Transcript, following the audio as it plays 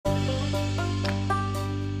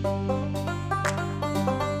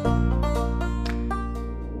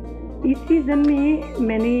इस सीज़न में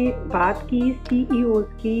मैंने बात की CEOs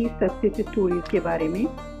की सक्सेस स्टोरीज के बारे में।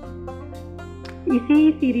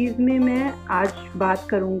 इसी सीरीज में मैं आज बात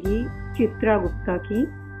करूंगी चित्रा गुप्ता की,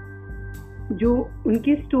 जो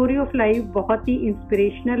उनकी स्टोरी ऑफ लाइफ बहुत ही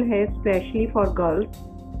इंस्पिरेशनल है, स्पेशली फॉर गर्ल्स।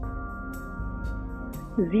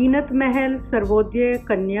 जीनत महल, सर्वोदय,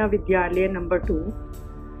 कन्या, विद्यालय number 2।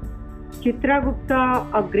 Chitra Gupta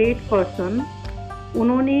a great person.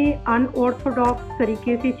 उन्होंने अनऑर्थोडॉक्स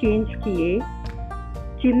तरीके से चेंज किए।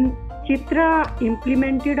 Chitra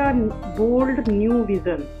implemented a bold new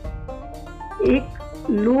vision. एक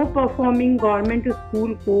लो परफॉर्मिंग गवर्नमेंट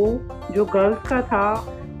स्कूल को, जो गर्ल्स का था,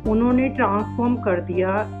 उन्होंने ट्रांसफॉर्म कर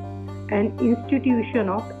दिया एन इंस्टीट्यूशन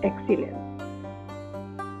ऑफ एक्सीलेंस।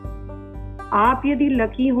 आप यदि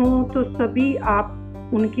लकी हों तो सभी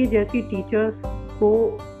आप उनके जैसी टीचर्स को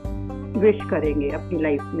विश करेंगे अपनी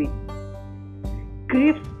लाइफ में।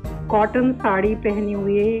 क्रिस्प कॉटन साड़ी पहने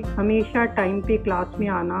हुए, हमेशा टाइम पे क्लास में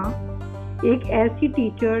आना, एक ऐसी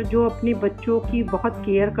टीचर जो अपने बच्चों की बहुत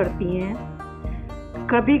केयर करती हैं।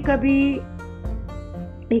 कभी कभी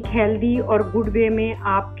एक हेल्दी और गुड वे में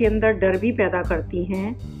आपके अंदर डर भी पैदा करती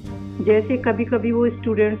हैं। जैसे कभी कभी वो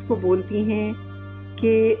स्टूडेंट्स को बोलती हैं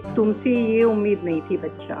कि तुमसे ये उम्मीद नहीं थी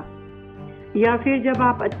बच्चा, या फिर जब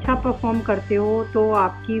आप अच्छा परफॉर्म करते हो तो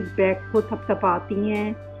आपकी बैक को थपथपाती हैं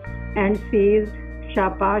एंड सेज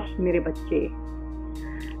शाबाश मेरे बच्चे।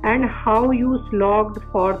 And how you स्लॉग्ड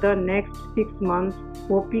for the next 6 months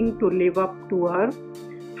hoping to live up to her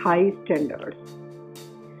high standards.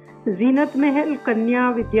 जीनत महल कन्या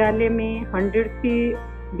विद्यालय में 100 से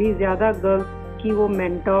भी ज़्यादा गर्ल्स की वो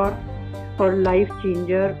मेंटोर और लाइफ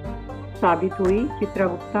चेंजर साबित हुई। Chitra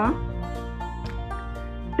Gupta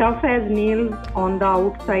tough as nails on the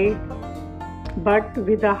outside but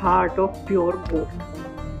with a heart of pure gold.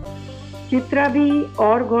 Chitra भी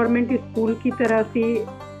और गवर्नमेंट स्कूल की तरह से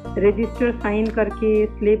रजिस्टर साइन करके,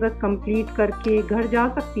 सिलेबस कंप्लीट करके घर जा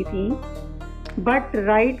सकती थी, but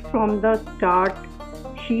right from the start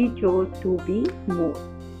she chose to be more.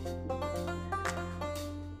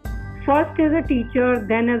 First as a teacher,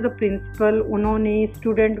 then as a principal, उन्होंने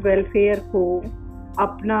स्टूडेंट वेलफेयर को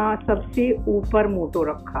अपना सबसे ऊपर मोटो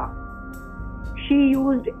रखा। She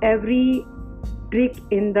used every trick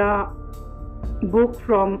in the book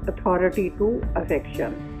from authority to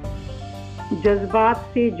affection. जज्बात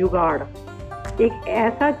से जुगाड़, एक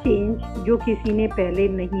ऐसा चेंज जो किसी ने पहले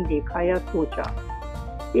नहीं देखा या सोचा।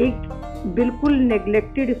 एक बिल्कुल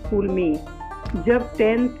नेग्लेक्टेड स्कूल में जब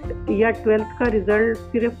 10th या 12th का रिजल्ट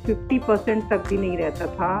सिर्फ 50% तक भी नहीं रहता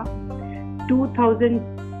था,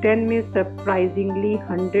 2010 में सरप्राइजिंगली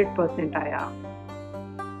 100% आया।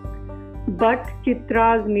 But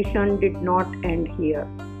चित्रा's mission did not and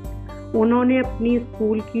here. उन्होंने अपनी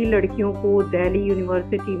स्कूल की लड़कियों को दिल्ली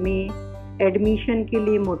यूनिवर्सिटी में एडमिशन के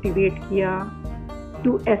लिए मोटिवेट किया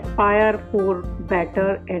to Aspire for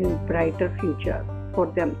better and brighter future for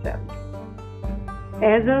themselves.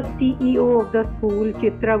 As a CEO of the school,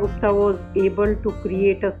 Chitra Gupta was able to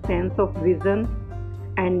create a sense of vision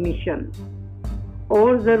and mission,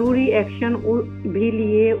 और ज़रूरी action भी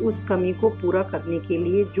लिए उस कमी को पूरा करने के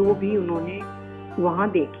लिए जो भी उन्होंने वहाँ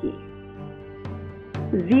देखी।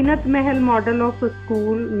 जीनत महल model of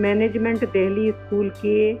school management Delhi school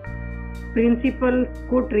के प्रिंसिपल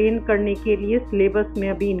को ट्रेन करने के लिए सिलेबस में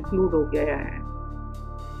अभी इंक्लूड हो गया है।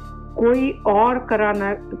 कोई और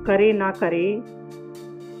करे ना करे,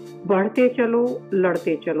 बढ़ते चलो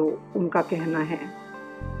लड़ते चलो, उनका कहना है।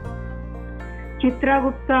 चित्रा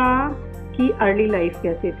गुप्ता की अर्ली लाइफ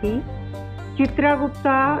कैसे थी? चित्रा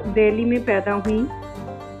गुप्ता दिल्ली में पैदा हुई,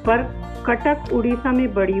 पर कटक उड़ीसा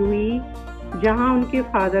में बड़ी हुई, जहां उनके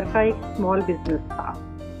फादर का एक स्मॉल बिजनेस था।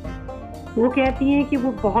 वो कहती हैं कि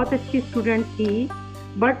वो बहुत अच्छी स्टूडेंट थी,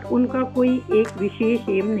 बट उनका कोई एक विशेष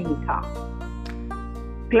एम नहीं था।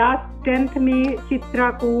 क्लास 10th में चित्रा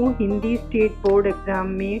को हिंदी स्टेट बोर्ड एग्जाम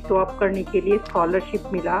में टॉप करने के लिए स्कॉलरशिप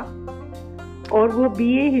मिला, और वो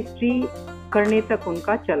BA हिस्ट्री करने तक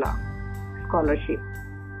उनका चला स्कॉलरशिप।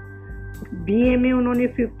 BA में उन्होंने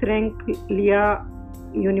 5th रैंक लिया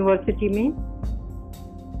यूनिवर्सिटी में।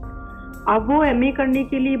 अब वो MA करने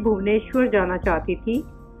के लिए भुवनेश्वर जाना चाहती थी,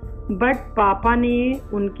 बट पापा ने,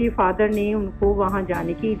 उनके फादर ने उनको वहाँ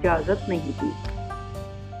जाने की इजाज़त नहीं दी,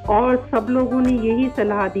 और सब लोगों ने यही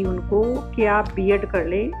सलाह दी उनको कि आप B.Ed कर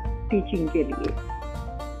लें टीचिंग के लिए।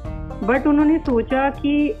 बट उन्होंने सोचा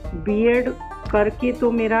कि B.Ed करके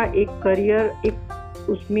तो मेरा एक करियर एक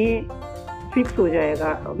उसमें फिक्स हो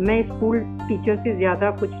जाएगा, मैं स्कूल टीचर से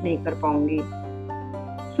ज़्यादा कुछ नहीं कर पाऊँगी।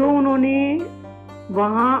 सो उन्होंने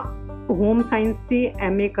वहाँ होम साइंस से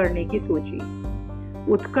MA करने की सोची।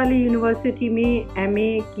 उत्कल यूनिवर्सिटी में MA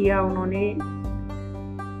किया उन्होंने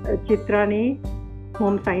चित्रा ने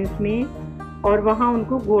होम साइंस में, और वहाँ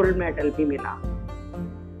उनको गोल्ड मेडल भी मिला।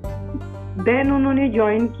 देन उन्होंने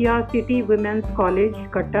ज्वाइन किया city women's college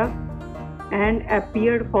Cuttack and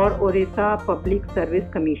appeared for Odisha public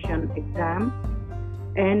service commission exam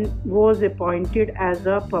and was appointed as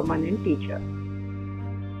a permanent teacher.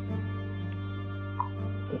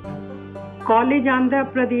 College Andhra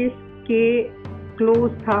Pradesh के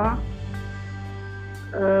क्लोज था,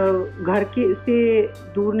 घर के से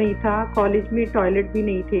दूर नहीं था, कॉलेज में टॉयलेट भी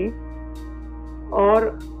नहीं थे और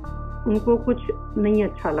उनको कुछ नहीं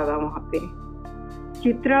अच्छा लगा वहाँ पे।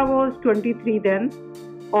 चित्रा वॉज 23 देन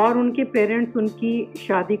और उनके पेरेंट्स उनकी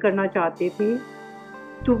शादी करना चाहते थे,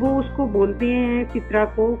 तो वो उसको बोलते हैं चित्रा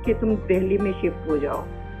को कि तुम दिल्ली में शिफ्ट हो जाओ।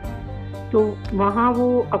 तो वहाँ वो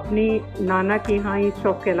अपने नाना के यहाँ ईस्ट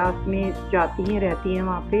ऑफ कैलाश में जाती हैं, रहती हैं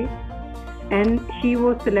वहाँ पे। And she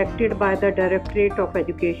was selected by the directorate of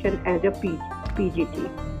education as a PGT।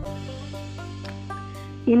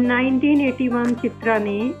 इन 1981 चित्रा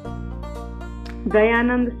ने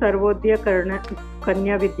दयानंद सर्वोदय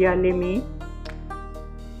कन्या विद्यालय में,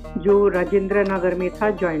 जो राजेंद्र नगर में था,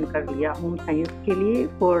 ज्वाइन कर लिया होम साइंस के लिए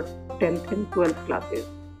for 10th and 12th classes.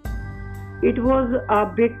 It was a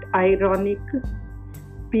bit ironic,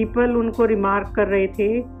 people उनको रिमार्क कर रहे थे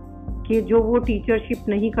कि जो वो टीचरशिप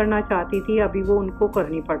नहीं करना चाहती थी अभी वो उनको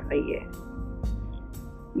करनी पड़ रही है।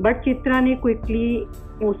 बट चित्रा ने क्विकली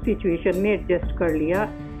उस सिचुएशन में एडजस्ट कर लिया।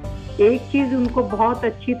 एक चीज़ उनको बहुत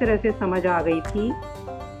अच्छी तरह से समझ आ गई थी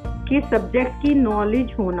कि सब्जेक्ट की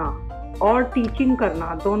नॉलेज होना और टीचिंग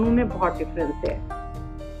करना दोनों में बहुत डिफरेंस है।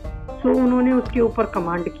 सो उन्होंने उसके ऊपर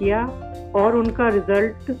कमांड किया और उनका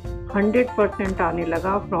रिजल्ट 100% आने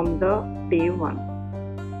लगा फ्रॉम द डे 1।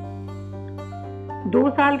 2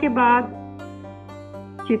 साल के बाद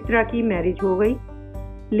चित्रा की मैरिज हो गई,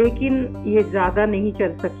 लेकिन ये ज़्यादा नहीं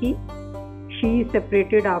चल सकी। She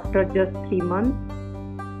separated after just 3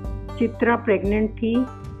 months। Chitra pregnant थी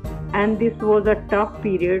and this was a tough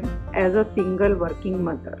period as a single working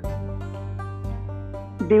mother.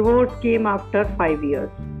 Divorce came after 5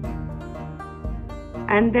 years.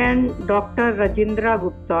 And then Dr. Rajendra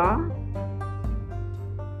Gupta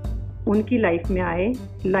उनकी लाइफ में आए,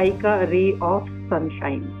 like a ray of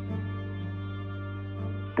sunshine।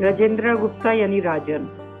 Rajendra Gupta यानी राजन,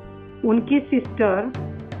 उनकी sister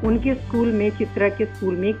उनके school में, चित्रा के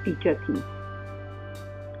school में एक टीचर थी।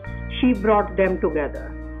 She brought them together।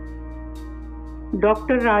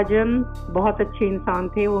 Doctor राजन बहुत अच्छे इंसान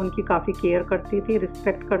थे, वो उनकी काफ़ी केयर करते थे,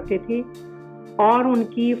 रिस्पेक्ट करते थे और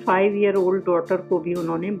उनकी 5-year-old डॉटर को भी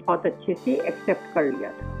उन्होंने बहुत अच्छे से एक्सेप्ट कर लिया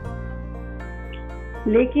था।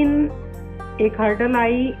 लेकिन एक हर्डल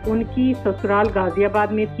आई, उनकी ससुराल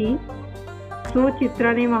गाजियाबाद में थी, सो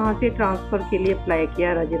चित्रा ने वहाँ से ट्रांसफ़र के लिए अप्लाई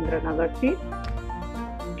किया राजेंद्र नगर से,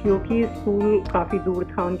 क्योंकि स्कूल काफ़ी दूर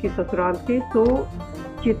था उनकी ससुराल से। सो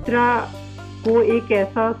चित्रा को एक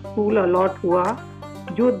ऐसा स्कूल अलॉट हुआ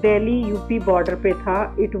जो दिल्ली यूपी बॉर्डर पे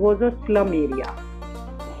था। It was a slum area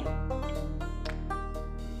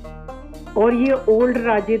और ये ओल्ड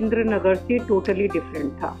राजेंद्र नगर से टोटली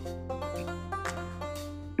डिफरेंट था।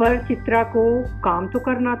 पर चित्रा को काम तो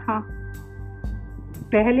करना था।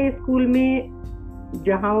 पहले स्कूल में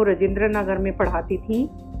जहाँ वो राजेंद्र नगर में पढ़ाती थी,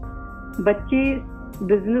 बच्चे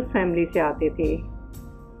बिजनेस फैमिली से आते थे।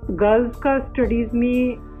 गर्ल्स का स्टडीज़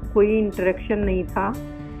में कोई इंटरेक्शन नहीं था,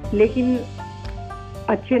 लेकिन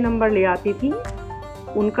अच्छे नंबर ले आती थी।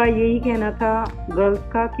 उनका यही कहना था गर्ल्स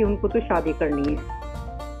का कि उनको तो शादी करनी है।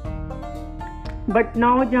 बट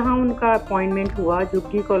नाउ जहाँ उनका अपॉइंटमेंट हुआ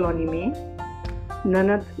जुग्गी कॉलोनी में,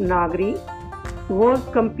 ननद नागरी, वॉज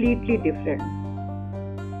कम्प्लीटली डिफरेंट।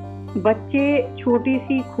 बच्चे छोटी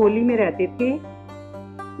सी खोली में रहते थे,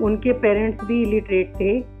 उनके पेरेंट्स भी इलिटरेट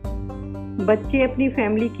थे। बच्चे अपनी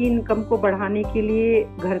फैमिली की इनकम को बढ़ाने के लिए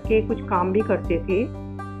घर के कुछ काम भी करते थे,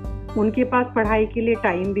 उनके पास पढ़ाई के लिए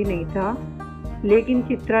टाइम भी नहीं था। लेकिन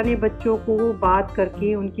चित्रा ने बच्चों को बात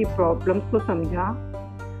करके उनकी प्रॉब्लम्स को समझा,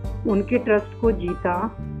 उनके ट्रस्ट को जीता।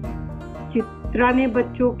 चित्रा ने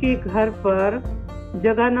बच्चों के घर पर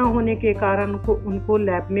जगह ना होने के कारण उनको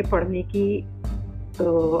लैब में पढ़ने की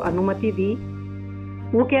अनुमति दी।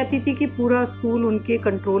 वो कहती थी कि पूरा स्कूल उनके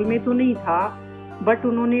कंट्रोल में तो नहीं था, बट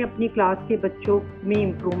उन्होंने अपनी क्लास के बच्चों में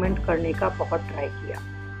इम्प्रूवमेंट करने का बहुत ट्राई किया।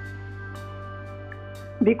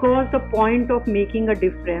 Because the point of making a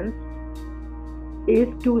difference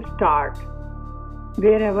is to start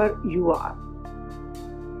wherever you are.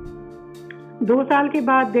 2 साल के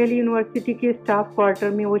बाद दिल्ली यूनिवर्सिटी के स्टाफ क्वार्टर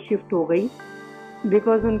में वो शिफ्ट हो गई,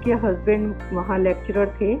 बिकॉज उनके हस्बैंड वहाँ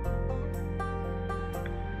लेक्चरर थे।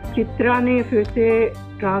 चित्रा ने फिर से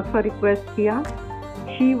ट्रांसफ़र रिक्वेस्ट किया।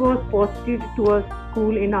 She was posted to a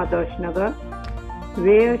school in Adarsh Nagar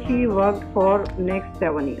where she worked for next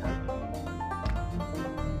 7 years.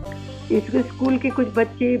 इस स्कूल के कुछ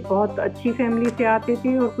बच्चे बहुत अच्छी फैमिली से आते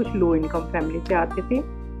थे और कुछ लो इनकम फैमिली से आते थे।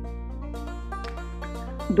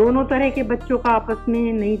 दोनों तरह के बच्चों का आपस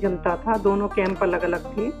में नहीं जमता था, दोनों कैंप अलग अलग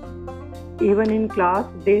थे। Even in class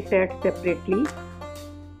they sat separately.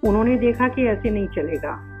 उन्होंने देखा कि ऐसे नहीं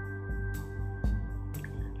चलेगा।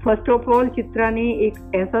 फर्स्ट ऑफ ऑल चित्रा ने एक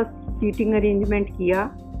ऐसा सीटिंग अरेंजमेंट किया,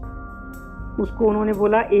 उसको उन्होंने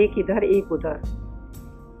बोला एक इधर एक उधर।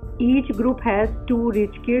 Each group has 2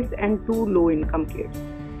 rich kids and 2 low income kids.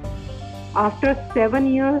 After 7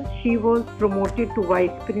 years, she was promoted to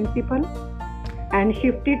vice principal and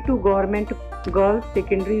shifted to government girls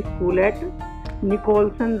secondary school at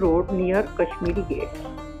Nicholson Road near Kashmiri Gate.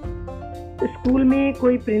 School में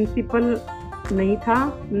कोई principal नहीं था,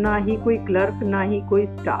 ना ही कोई clerk, ना ही कोई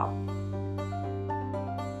staff,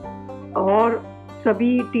 और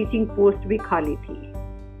सभी टीचिंग पोस्ट भी खाली थी।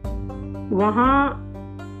 वहाँ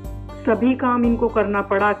सभी काम इनको करना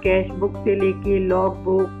पड़ा, कैश बुक से लेके लॉग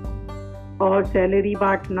बुक और सैलरी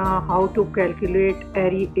बांटना, how to calculate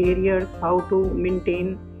arrears, how to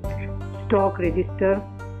maintain stock register,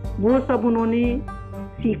 वो सब उन्होंने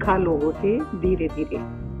सीखा लोगों से धीरे धीरे।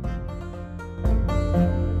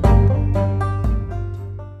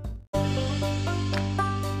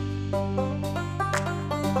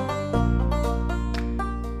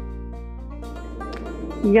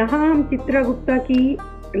 यहाँ हम चित्रा गुप्ता की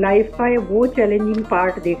लाइफ का वो चैलेंजिंग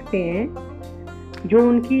पार्ट देखते हैं जो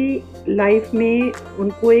उनकी लाइफ में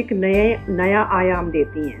उनको एक नया आयाम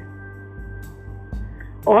देती हैं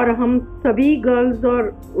और हम सभी गर्ल्स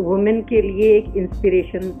और वुमेन के लिए एक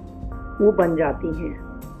इंस्पिरेशन वो बन जाती हैं।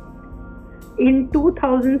 इन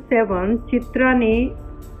 2007 चित्रा ने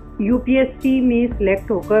यूपीएससी में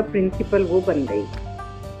सिलेक्ट होकर प्रिंसिपल वो बन गई।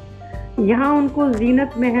 यहाँ उनको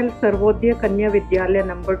जीनत महल सर्वोदय कन्या विद्यालय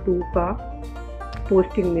नंबर 2 का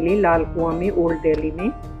पोस्टिंग मिली, लाल कुआं में, ओल्ड दिल्ली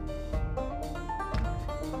में।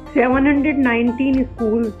 719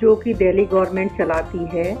 स्कूल जो कि दिल्ली गवर्नमेंट चलाती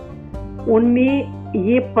है, उनमें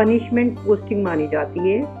ये पनिशमेंट पोस्टिंग मानी जाती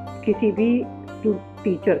है किसी भी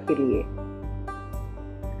टीचर के लिए।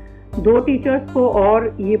 2 टीचर्स को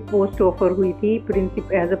और ये पोस्ट ऑफर हुई थी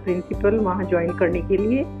एज अ प्रिंसिपल वहाँ ज्वाइन करने के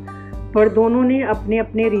लिए, पर दोनों ने अपने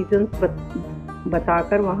अपने रीजंस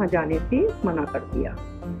बताकर वहाँ जाने से मना कर दिया।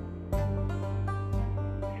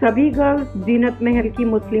 सभी गर्ल्स जीनत महल की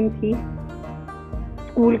मुस्लिम थी।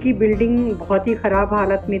 स्कूल की बिल्डिंग बहुत ही खराब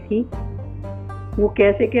हालत में थी। वो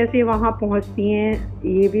कैसे कैसे वहाँ पहुँचती हैं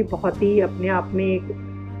ये भी बहुत ही अपने आप में एक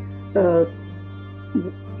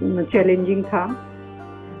चैलेंजिंग था।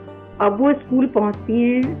 अब वो स्कूल पहुँचती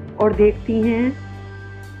हैं और देखती हैं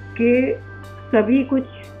कि सभी कुछ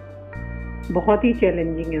बहुत ही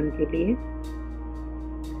चैलेंजिंग है उनके लिए,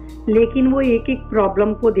 लेकिन वो एक एक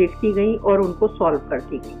प्रॉब्लम को देखती गई और उनको सॉल्व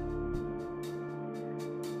करती गई।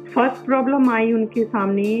 फर्स्ट प्रॉब्लम आई उनके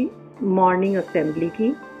सामने मॉर्निंग असेंबली की,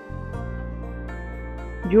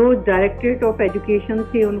 जो डायरेक्टरेट ऑफ एजुकेशन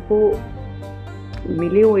से उनको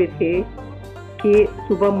मिले हुए थे कि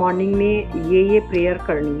सुबह मॉर्निंग में ये प्रेयर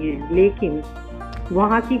करनी है, लेकिन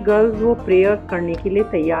वहाँ की गर्ल्स वो प्रेयर करने के लिए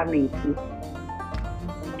तैयार नहीं थी,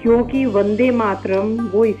 क्योंकि वंदे मातरम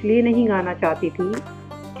वो इसलिए नहीं गाना चाहती थी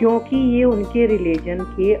क्योंकि ये उनके रिलीजन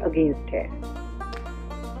के अगेंस्ट है।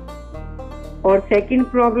 और सेकंड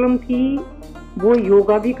प्रॉब्लम थी वो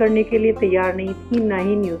योगा भी करने के लिए तैयार नहीं थी, ना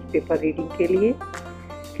ही न्यूज़पेपर रीडिंग के लिए,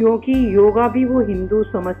 क्योंकि योगा भी वो हिंदू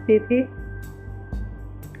समझते थे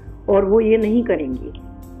और वो ये नहीं करेंगी।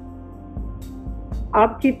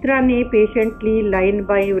 अब चित्रा ने patiently line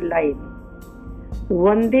by line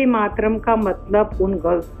Vande Mataram का मतलब उन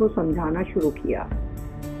गर्ल्स को समझाना शुरू किया।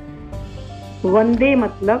 वंदे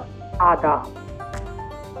मतलब आदाब,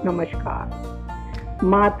 नमस्कार।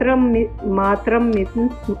 मातरम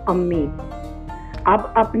मीन्स अम्मी।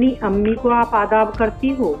 अब अपनी अम्मी को आप आदाब करती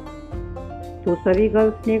हो? तो सभी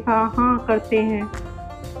गर्ल्स ने कहा हाँ करते हैं।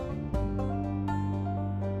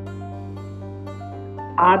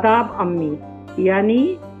 आदाब अम्मी यानी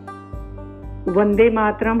वंदे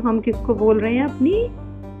मातरम हम किसको बोल रहे हैं? अपनी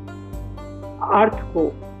अर्थ को।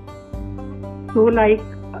 सो लाइक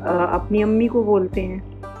अपनी अम्मी को बोलते हैं।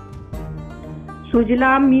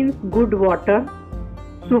 सुजलाम मीन्स गुड वाटर,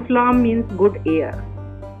 सुफलाम मीन्स गुड एयर।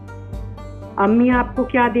 अम्मी आपको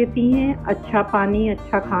क्या देती हैं? अच्छा पानी,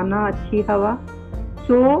 अच्छा खाना, अच्छी हवा।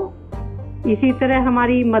 सो इसी तरह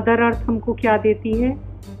हमारी मदर अर्थ हमको क्या देती है?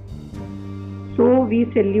 So we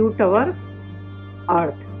salute our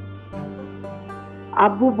earth.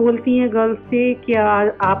 अब वो बोलती हैं गर्ल्स से कि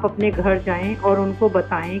आप अपने घर जाएं और उनको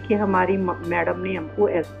बताएं कि हमारी मैडम ने हमको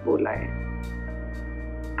ऐसा बोला है।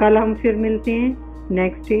 कल हम फिर मिलते हैं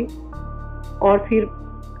नेक्स्ट डे, और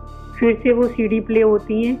फिर से वो सीडी प्ले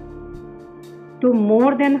होती हैं, तो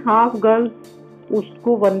मोर देन हाफ गर्ल्स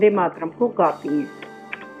उसको वंदे मातरम को गाती हैं,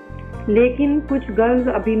 लेकिन कुछ गर्ल्स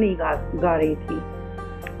अभी नहीं गा रही थी।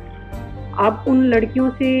 अब उन लड़कियों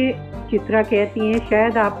से चित्रा कहती हैं,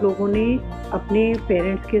 शायद आप लोगों ने अपने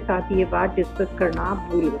पेरेंट्स के साथ ये बात डिस्कस करना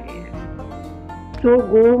भूल गए हैं, so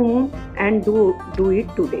go home and do it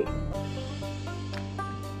today.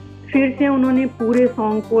 फिर से उन्होंने पूरे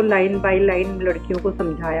सॉन्ग को लाइन बाय लाइन लड़कियों को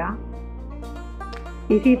समझाया।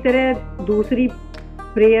 इसी तरह दूसरी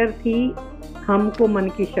प्रेयर थी, हमको मन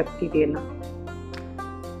की शक्ति देना।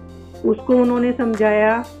 उसको उन्होंने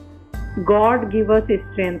समझाया, God give us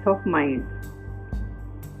strength of mind.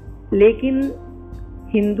 लेकिन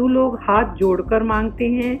हिंदू लोग हाथ जोड़कर मांगते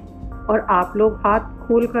हैं और आप लोग हाथ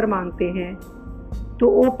खोलकर मांगते हैं, तो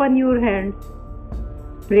ओपन योर हैंड्स।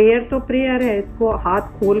 प्रेयर तो प्रेयर है, इसको हाथ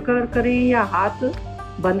खोलकर करें या हाथ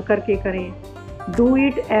बंद करके करें। Do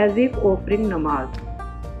it as if offering नमाज।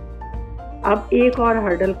 अब एक और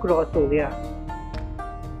हर्डल क्रॉस हो गया।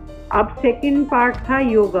 अब सेकंड पार्ट था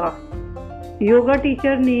योगा। योगा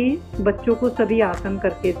टीचर ने बच्चों को सभी आसन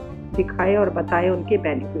करके दिखाए और बताए उनके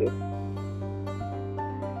बेनिफिट।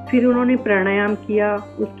 फिर उन्होंने प्राणायाम किया,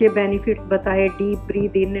 उसके बेनिफिट्स बताए, deep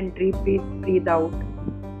breathe in and deep breathe out.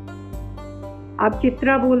 अब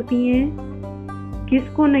चित्रा बोलती हैं,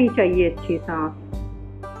 किसको नहीं चाहिए अच्छी सांस,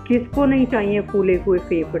 किसको नहीं चाहिए फूले हुए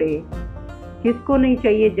फेफड़े, किसको नहीं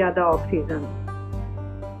चाहिए ज़्यादा ऑक्सीजन।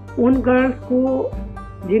 उन गर्ल्स को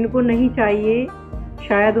जिनको नहीं चाहिए,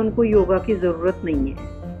 शायद उनको योगा की ज़रूरत नहीं है।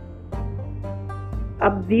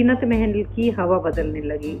 अब जीनत महल की हवा बदलने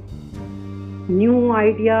लगी। New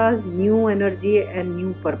ideas, new energy and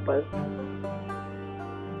new purpose.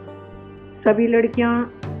 सभी लड़कियां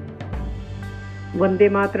वंदे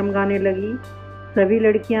मातरम गाने लगी, सभी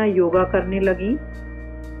लड़कियां योगा करने लगी।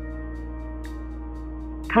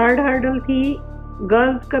 थर्ड हर्डल थी,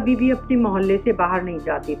 गर्ल्स कभी भी अपने मोहल्ले से बाहर नहीं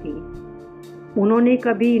जाती थी। उन्होंने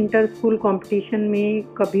कभी इंटर स्कूल कंपटीशन में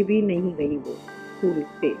कभी भी नहीं गई वो स्कूल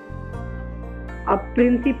से। अब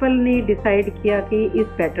प्रिंसिपल ने डिसाइड किया कि इस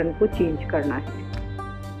पैटर्न को चेंज करना है।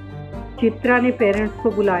 चित्रा ने पेरेंट्स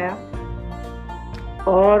को बुलाया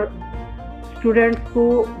और स्टूडेंट्स को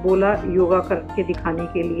बोला योगा करके दिखाने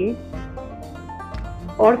के लिए,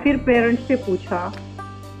 और फिर पेरेंट्स से पूछा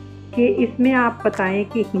कि इसमें आप बताएं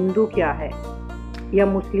कि हिंदू क्या है या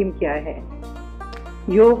मुस्लिम क्या है।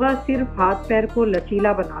 योगा सिर्फ हाथ पैर को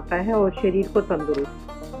लचीला बनाता है और शरीर को तंदुरुस्त।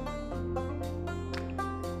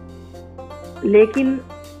 लेकिन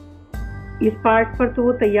इस पार्ट पर तो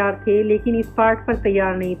वो तैयार थे, लेकिन इस पार्ट पर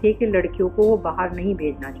तैयार नहीं थे कि लड़कियों को वो बाहर नहीं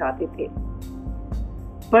भेजना चाहते थे।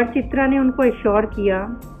 पर चित्रा ने उनको एश्योर किया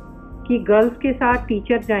कि गर्ल्स के साथ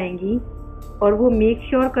टीचर जाएंगी और वो मेक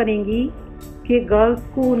श्योर करेंगी कि गर्ल्स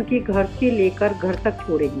को उनके घर से लेकर घर तक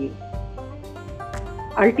छोड़ेंगी।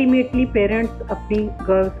 अल्टीमेटली पेरेंट्स अपनी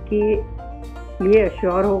गर्ल्स के लिए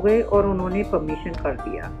एश्योर हो गए और उन्होंने परमिशन कर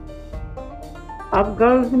दिया। अब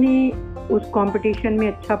गर्ल्स ने उस कंपटीशन में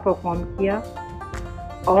अच्छा परफॉर्म किया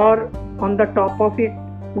और on the top of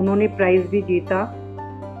it उन्होंने प्राइज भी जीता।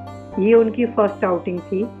 ये उनकी फर्स्ट आउटिंग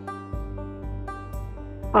थी।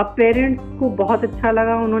 अब पेरेंट्स को बहुत अच्छा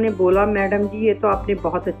लगा। उन्होंने बोला, मैडम जी ये तो आपने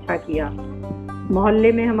बहुत अच्छा किया,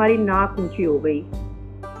 मोहल्ले में हमारी नाक ऊंची हो गई।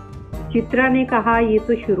 चित्रा ने कहा, ये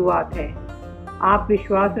तो शुरुआत है, आप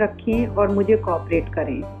विश्वास रखें और मुझे कोऑपरेट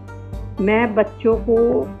करें, मैं बच्चों को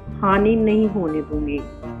हानि नहीं होने दूंगी।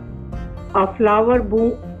 अ flower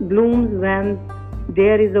blooms when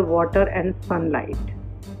there is a water and sunlight।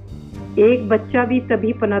 एक बच्चा भी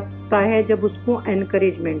तभी पनपता है जब उसको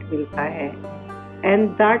एनकरेजमेंट मिलता है। And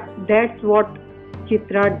that's what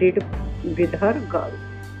Chitra did with her girls।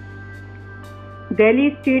 Delhi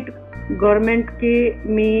state government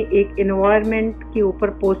में एक एनवायरनमेंट के ऊपर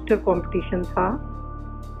पोस्टर कंपटीशन था।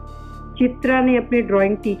 चित्रा ने अपने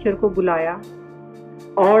ड्राइंग टीचर को बुलाया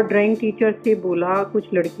और ड्राइंग टीचर से बोला कुछ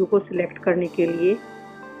लड़कियों को सिलेक्ट करने के लिए।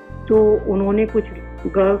 तो उन्होंने कुछ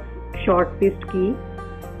गर्ल्स शॉर्ट लिस्ट की।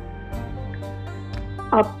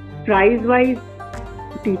 अब प्राइज वाइज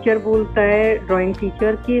टीचर बोलता है, ड्राइंग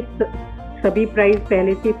टीचर के सभी प्राइज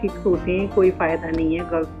पहले से फिक्स होते हैं, कोई फ़ायदा नहीं है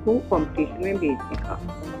गर्ल्स को कंपटीशन में भेजने का।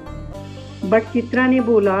 बट चित्रा ने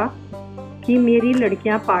बोला कि मेरी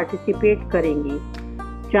लड़कियां पार्टिसिपेट करेंगी,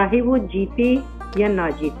 चाहे वो जीते या ना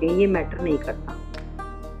जीते, ये मैटर नहीं करता।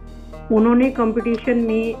 उन्होंने कंपटीशन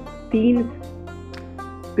में 3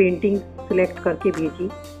 पेंटिंग सिलेक्ट करके भेजी।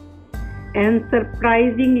 And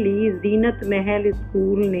surprisingly Zeenat Mahal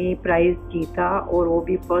school ने प्राइज जीता और वो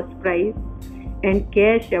भी first prize and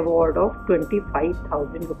cash award of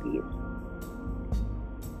 25,000 rupees.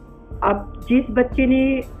 अब जिस बच्चे ने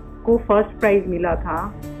को फर्स्ट प्राइज मिला था,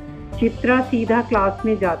 चित्रा सीधा क्लास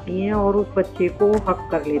में जाती हैं और उस बच्चे को हक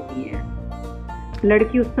कर लेती हैं।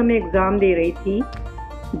 लड़की उस समय एग्ज़ाम दे रही थी।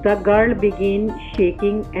 The girl begin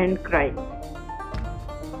shaking and crying.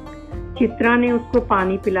 Chitra ने उसको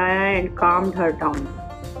पानी पिलाया एंड काम्ड हर डाउन।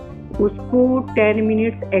 उसको 10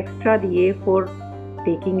 मिनट्स एक्स्ट्रा दिए फॉर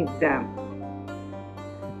टेकिंग एग्जाम।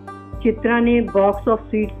 चित्रा ने बॉक्स ऑफ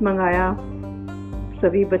स्वीट्स मंगाया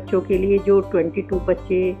सभी बच्चों के लिए, जो 22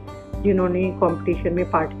 बच्चे जिन्होंने कंपटीशन में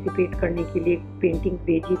पार्टिसिपेट करने के लिए पेंटिंग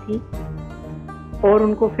भेजी थी, और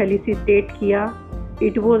उनको फेलिसिटेट किया।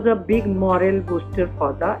 It was a big moral booster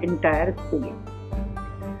for the entire school.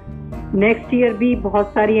 Next year भी बहुत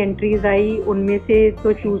सारी एंट्रीज आई, उनमें से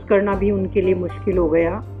तो चूज़ करना भी उनके लिए मुश्किल हो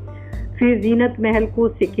गया। फिर जीनत महल को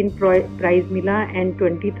सेकेंड प्राइज मिला and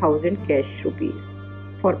 20,000 cash rupees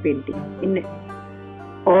for painting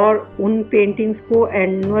और उन पेंटिंग्स को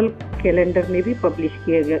एनुअल कैलेंडर में भी पब्लिश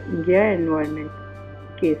किया गया एनवायरनमेंट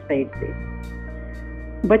के साइड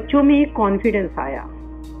से। बच्चों में एक कॉन्फिडेंस आया।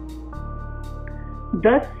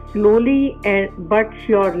 Thus, slowly but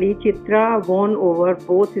surely, Chitra won over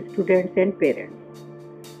both students and parents.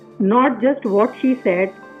 Not just what she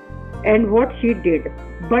said and what she did,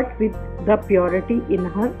 but with the purity in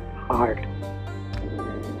her heart.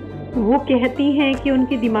 वो कहती हैं कि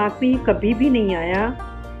उनके दिमाग में ये कभी भी नहीं आया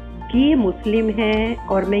कि ये मुस्लिम है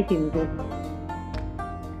और मैं हिंदू।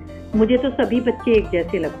 मुझे तो सभी बच्चे एक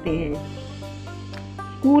जैसे लगते हैं।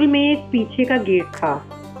 स्कूल में एक पीछे का गेट था।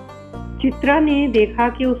 चित्रा ने देखा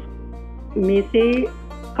कि उस में से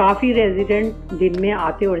काफ़ी रेजिडेंट दिन में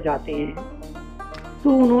आते और जाते हैं, तो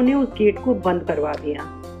उन्होंने उस गेट को बंद करवा दिया।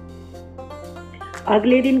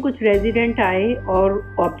 अगले दिन कुछ रेजिडेंट आए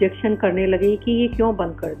और ऑब्जेक्शन करने लगे कि ये क्यों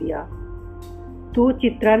बंद कर दिया। तो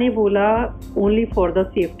चित्रा ने बोला, only for the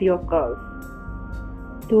safety of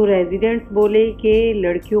girls. तो रेजिडेंट्स बोले कि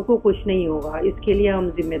लड़कियों को कुछ नहीं होगा, इसके लिए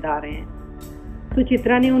हम जिम्मेदार हैं। तो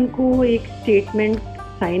चित्रा ने उनको एक स्टेटमेंट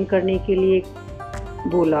साइन करने के लिए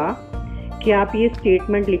बोला कि आप ये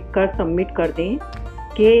स्टेटमेंट लिखकर सबमिट कर दें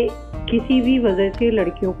कि किसी भी वजह से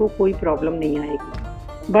लड़कियों को कोई प्रॉब्लम नहीं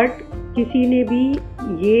आएगी। बट किसी ने भी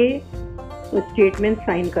ये स्टेटमेंट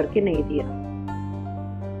साइन करके नहीं दिया,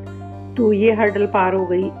 तो ये हर्डल पार हो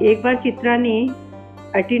गई। एक बार चित्रा ने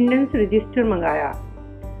अटेंडेंस रजिस्टर मंगाया।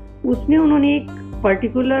 उसमें उन्होंने एक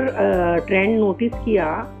पर्टिकुलर ट्रेंड नोटिस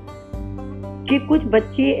किया कि कुछ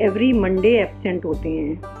बच्चे एवरी मंडे एब्सेंट होते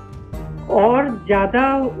हैं, और ज़्यादा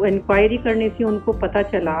इंक्वायरी करने से उनको पता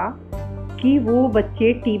चला कि वो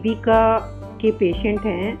बच्चे टीबी के पेशेंट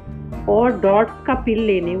हैं और डॉट्स का पिल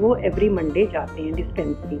लेने वो एवरी मंडे जाते हैं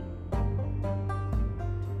डिस्पेंसरी।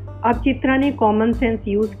 अब चित्रा ने कॉमन सेंस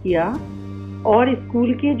यूज़ किया और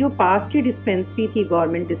स्कूल के जो पास की डिस्पेंसरी थी,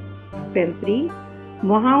 गवर्नमेंट डिस्पेंसरी,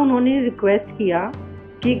 वहाँ उन्होंने रिक्वेस्ट किया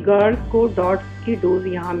कि गर्ल्स को डॉट्स की डोज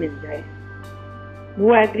यहाँ मिल जाए।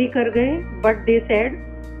 वो एग्री कर गए, but they said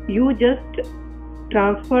you just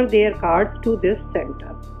transfer their cards to this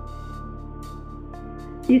centre.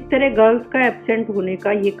 इस तरह गर्ल्स का एब्सेंट होने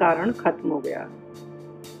का ये कारण खत्म हो गया।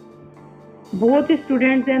 Both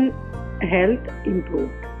students and health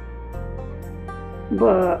improved.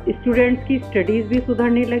 Students की स्टडीज भी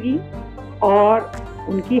सुधरने लगी और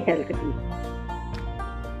उनकी हेल्थ भी।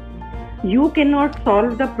 You can not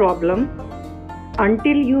solve the problem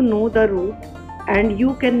until you know the root, and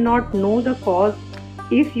you cannot know the cause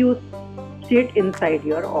if you sit inside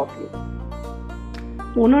your office.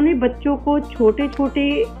 उन्होंने बच्चों को छोटे छोटे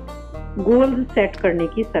गोल्स सेट करने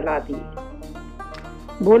की सलाह दी।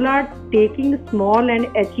 बोला, taking small and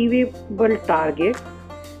achievable target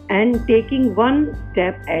and taking one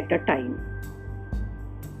step at a time.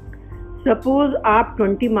 Suppose आप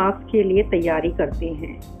 20 मार्क्स के लिए तैयारी करते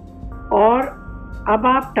हैं और अब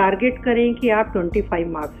आप टारगेट करें कि आप 25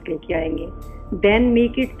 मार्क्स लेके आएंगे, then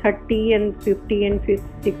make it 30 and 50 and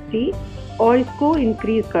 60 और इसको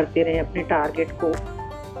इंक्रीज करते रहें अपने टारगेट को।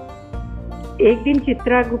 एक दिन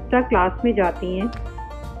चित्रा गुप्ता क्लास में जाती हैं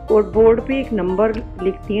और बोर्ड पे एक नंबर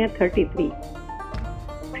लिखती हैं 33।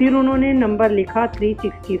 फिर उन्होंने नंबर लिखा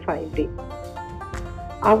 365 डे।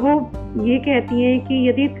 अब वो ये कहती हैं कि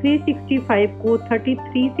यदि 365 को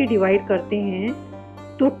 33 से डिवाइड करते हैं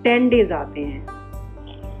तो 10 डेज आते हैं,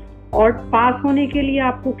 और पास होने के लिए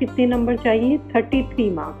आपको कितने नंबर चाहिए? 33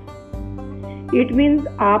 मार्क्स। इट मीन्स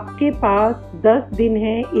आपके पास 10 दिन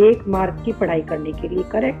है 1 मार्क की पढ़ाई करने के लिए,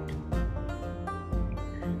 correct?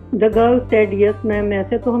 The girl said yes ma'am,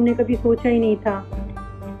 ऐसे तो हमने कभी सोचा ही नहीं था।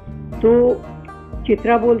 तो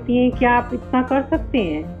चित्रा बोलती हैं, क्या आप इतना कर सकते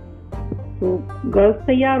हैं? तो गर्ल्स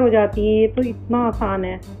तैयार हो जाती हैं, ये तो इतना आसान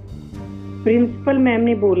है। प्रिंसिपल मैम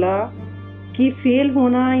ने बोला कि फेल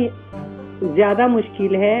होना ज़्यादा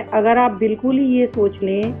मुश्किल है। अगर आप बिल्कुल ही ये सोच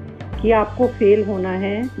लें कि आपको फेल होना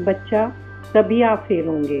है बच्चा, तभी आप फेल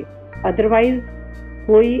होंगे, अदरवाइज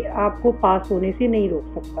कोई आपको पास होने से नहीं रोक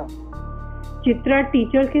सकता। चित्रा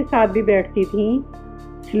टीचर के साथ भी बैठती थी,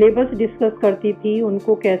 सिलेबस डिस्कस करती थी,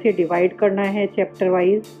 उनको कैसे डिवाइड करना है चैप्टर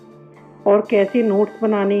वाइज और कैसे नोट्स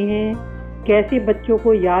बनाने हैं, कैसे बच्चों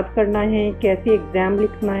को याद करना है, कैसे एग्ज़ाम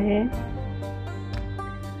लिखना है।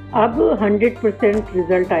 अब 100%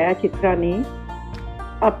 रिजल्ट आया। चित्रा ने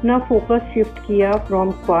अपना फोकस शिफ्ट किया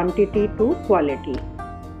फ्रॉम क्वांटिटी टू क्वालिटी।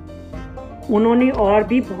 उन्होंने और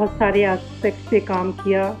भी बहुत सारे एस्पेक्ट पे काम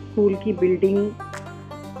किया। स्कूल की बिल्डिंग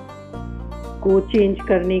को चेंज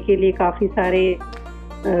करने के लिए काफ़ी सारे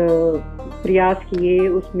प्रयास किए,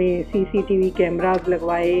 उसमें सीसीटीवी कैमरास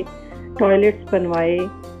लगवाए, टॉयलेट्स बनवाए।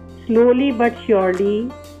 Slowly but surely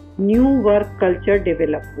new work culture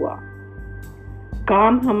develop हुआ।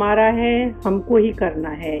 काम हमारा है, हमको ही करना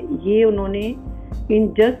है, ये उन्होंने in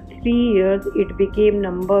just 3 years it became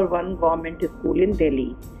number 1 government school in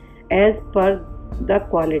Delhi as per the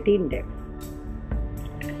quality index.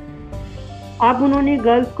 अब उन्होंने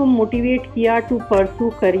गर्ल्स को मोटिवेट किया to pursue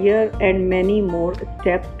career and many more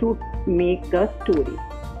steps to make the story.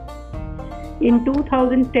 In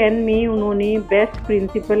 2010 में उन्होंने बेस्ट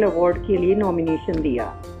प्रिंसिपल अवार्ड के लिए nomination दिया,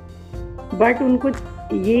 but उनको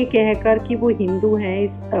ये कहकर कि वो हिंदू हैं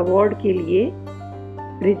इस अवार्ड के लिए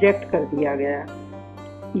रिजेक्ट कर दिया गया।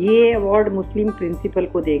 ये अवार्ड मुस्लिम प्रिंसिपल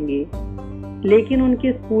को देंगे, लेकिन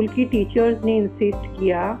उनके स्कूल की टीचर्स ने इंसिस्ट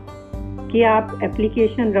किया कि आप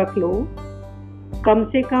एप्लीकेशन रख लो, कम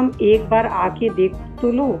से कम एक बार आके देख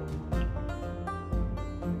तो लो,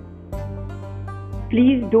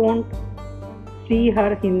 प्लीज डोंट सी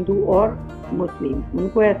हर हिंदू और मुस्लिम,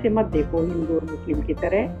 उनको ऐसे मत देखो हिंदू और मुस्लिम की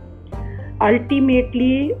तरह।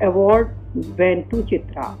 Ultimately award went to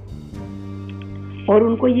Chitra और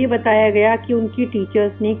उनको ये बताया गया कि उनकी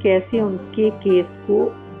टीचर्स ने कैसे उनके केस को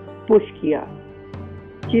पुश किया।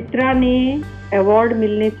 चित्रा ने अवार्ड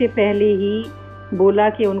मिलने से पहले ही बोला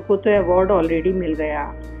कि उनको तो अवार्ड ऑलरेडी मिल गया,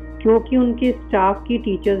 क्योंकि उनके स्टाफ की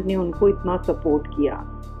टीचर्स ने उनको इतना सपोर्ट किया।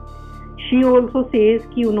 शी ऑल्सो सेज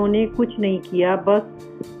कि उन्होंने कुछ नहीं किया, बस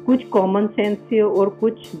कुछ कॉमन सेंस से और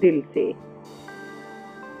कुछ दिल से।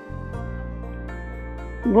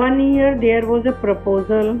 One year there was a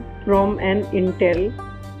proposal from an Intel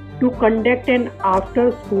to conduct an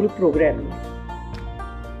after-school program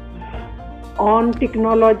on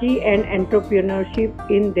technology and entrepreneurship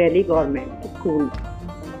in Delhi government schools.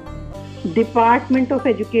 Department of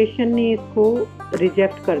Education ने इसको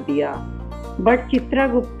रिजेक्ट कर दिया, बट चित्रा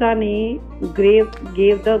गुप्ता ने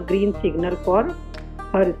gave the green signal for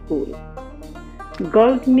her school.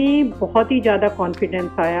 Girls में बहुत ही ज़्यादा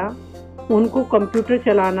confidence आया, उनको कंप्यूटर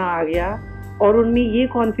चलाना आ गया और उनमें ये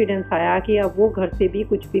कॉन्फिडेंस आया कि अब वो घर से भी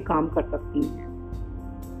कुछ भी काम कर सकती हैं।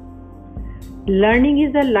 Learning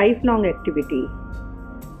is a life long activity.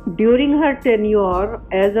 During her tenure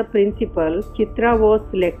as a principal, Chitra was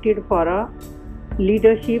selected for a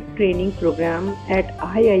leadership training programme eight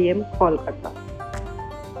IIM Kolkata.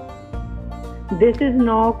 This is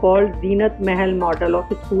now called Zeenat Mahal model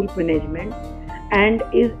of school management and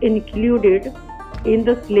is included in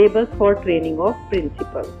the syllabus for training of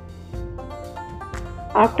principal.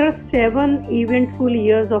 After 7 eventful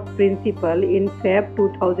years of principal, in Feb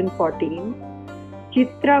 2014,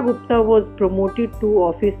 Chitra Gupta was promoted to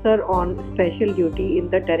officer on special duty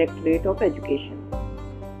in the Directorate of Education.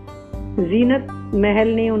 Zeenat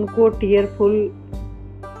महल ने उनको tearful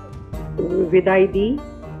विदाई दी।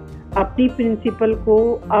 अपनी principal को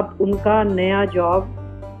अब उनका नया job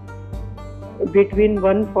between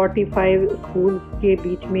 145 schools के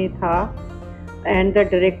बीच में था and the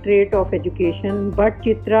directorate of education, but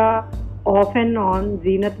Chitra of and on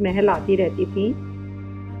जीनत महल आती रहती थी।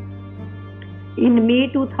 इन May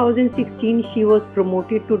 2016 she was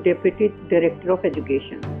promoted to deputy director of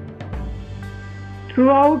education. Through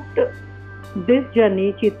out this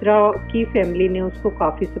journey Chitra की फैमिली ने उसको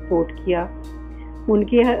काफ़ी सपोर्ट किया।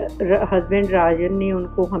 उनके हस्बैंड राजन ने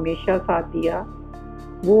उनको हमेशा साथ दिया।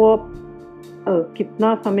 वो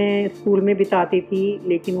कितना समय स्कूल में बिताती थी,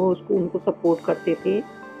 लेकिन वो उनको सपोर्ट करते थे।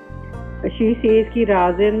 शी सेज कि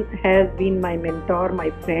Rajan has been my mentor, my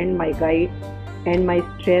friend, my guide and my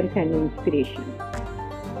strength and inspiration.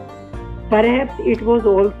 Perhaps it was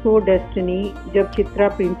also destiny. जब चित्रा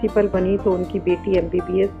प्रिंसिपल बनी तो उनकी बेटी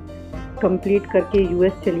MBBS कंप्लीट करके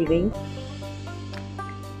US चली गई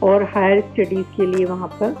और हायर स्टडीज़ के लिए वहाँ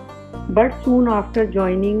पर। But soon after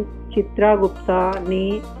joining, Chitra Gupta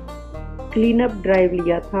ने क्लीन अप ड्राइव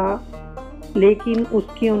लिया था, लेकिन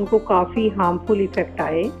उसके उनको काफ़ी हार्मफुल इफ़ेक्ट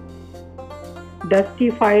आए। डस्टी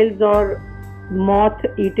फाइल्स और मॉथ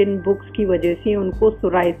ईटन बुक्स की वजह से उनको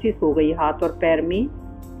सोराइसिस हो गई हाथ और पैर में,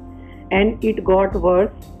 and it got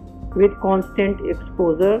worse with constant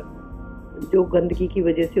exposure, जो गंदगी की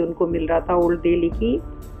वजह से उनको मिल रहा था ओल्ड डेली की।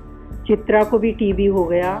 चित्रा को भी टीबी हो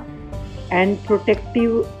गया and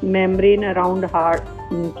protective membrane around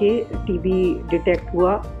heart उनके टीबी डिटेक्ट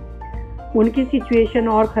हुआ। उनकी सिचुएशन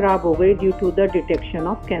और ख़राब हो गई due to the detection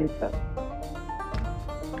of cancer.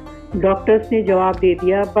 Doctors ने जवाब दे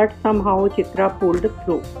दिया, but somehow Chitra pulled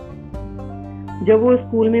through. जब वो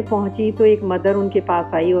स्कूल में पहुंची तो एक मदर उनके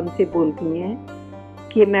पास आई और उनसे बोलती हैं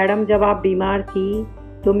कि मैडम, जब आप बीमार थी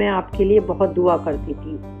तो मैं आपके लिए बहुत दुआ करती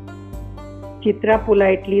थी। चित्रा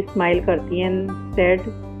पोलाइटली स्माइल करती है and said,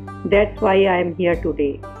 that's why I am here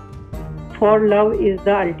today, for love is the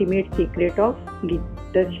ultimate secret of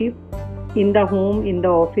leadership in the home, in the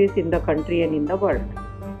office, in the country and in the world.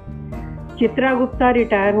 Chitra Gupta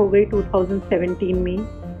retire हो गई 2017 में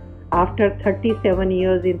after 37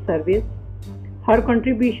 years in service. Her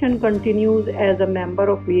contribution continues as a member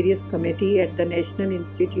of various committee at the National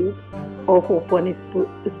Institute of Open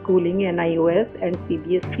Schooling (NIOS) and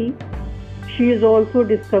CBSE. She is also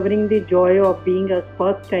discovering the joy of being a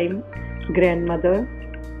first-time grandmother.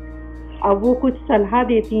 अब वो कुछ सलाह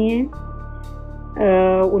देती हैं,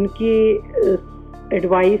 उनकी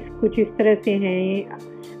advice कुछ इस तरह से हैं,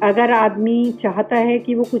 अगर आदमी चाहता है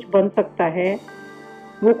कि वो कुछ बन सकता है,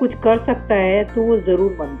 वो कुछ कर सकता है, तो वो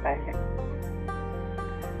ज़रूर बनता है।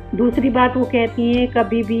 दूसरी बात वो कहती हैं,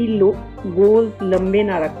 कभी भी गोल्स लंबे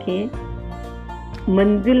ना रखें,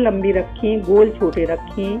 मंजिल लंबी रखें, गोल छोटे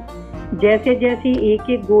रखें। जैसे जैसे एक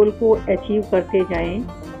एक गोल को अचीव करते जाएं,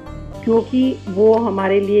 क्योंकि वो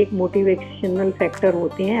हमारे लिए एक मोटिवेशनल फैक्टर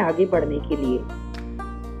होते हैं आगे बढ़ने के लिए।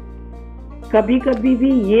 कभी कभी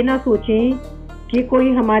भी ये ना सोचें कि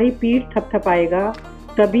कोई हमारी पीठ थपथपाएगा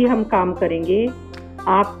तभी हम काम करेंगे।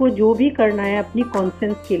 आपको जो भी करना है अपनी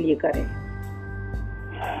कॉन्सेंस के लिए करें।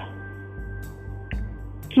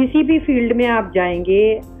 किसी भी फील्ड में आप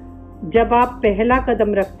जाएंगे, जब आप पहला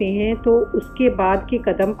कदम रखते हैं तो उसके बाद के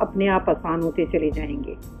कदम अपने आप आसान होते चले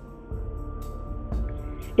जाएंगे।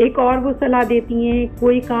 एक और वो सलाह देती हैं,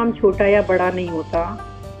 कोई काम छोटा या बड़ा नहीं होता,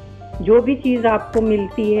 जो भी चीज़ आपको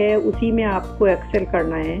मिलती है उसी में आपको एक्सेल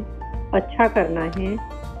करना है, अच्छा करना है,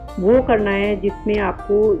 वो करना है जिसमें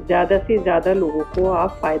आपको ज़्यादा से ज़्यादा लोगों को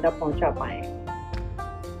आप फ़ायदा पहुंचा पाएँ।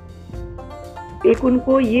 एक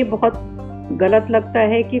उनको ये बहुत गलत लगता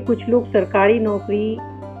है कि कुछ लोग सरकारी नौकरी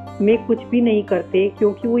में कुछ भी नहीं करते,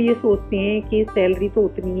 क्योंकि वो ये सोचते हैं कि सैलरी तो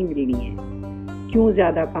उतनी ही मिलनी है, क्यों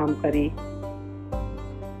ज़्यादा काम करें।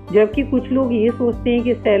 जबकि कुछ लोग ये सोचते हैं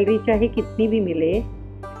कि सैलरी चाहे कितनी भी मिले,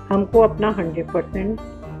 हमको अपना 100%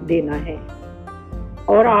 देना है।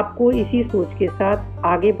 और आपको इसी सोच के साथ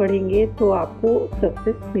आगे बढ़ेंगे तो आपको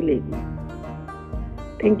सक्सेस मिलेगी।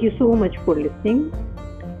 Thank you so much for listening.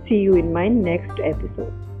 See you in my next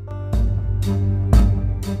episode.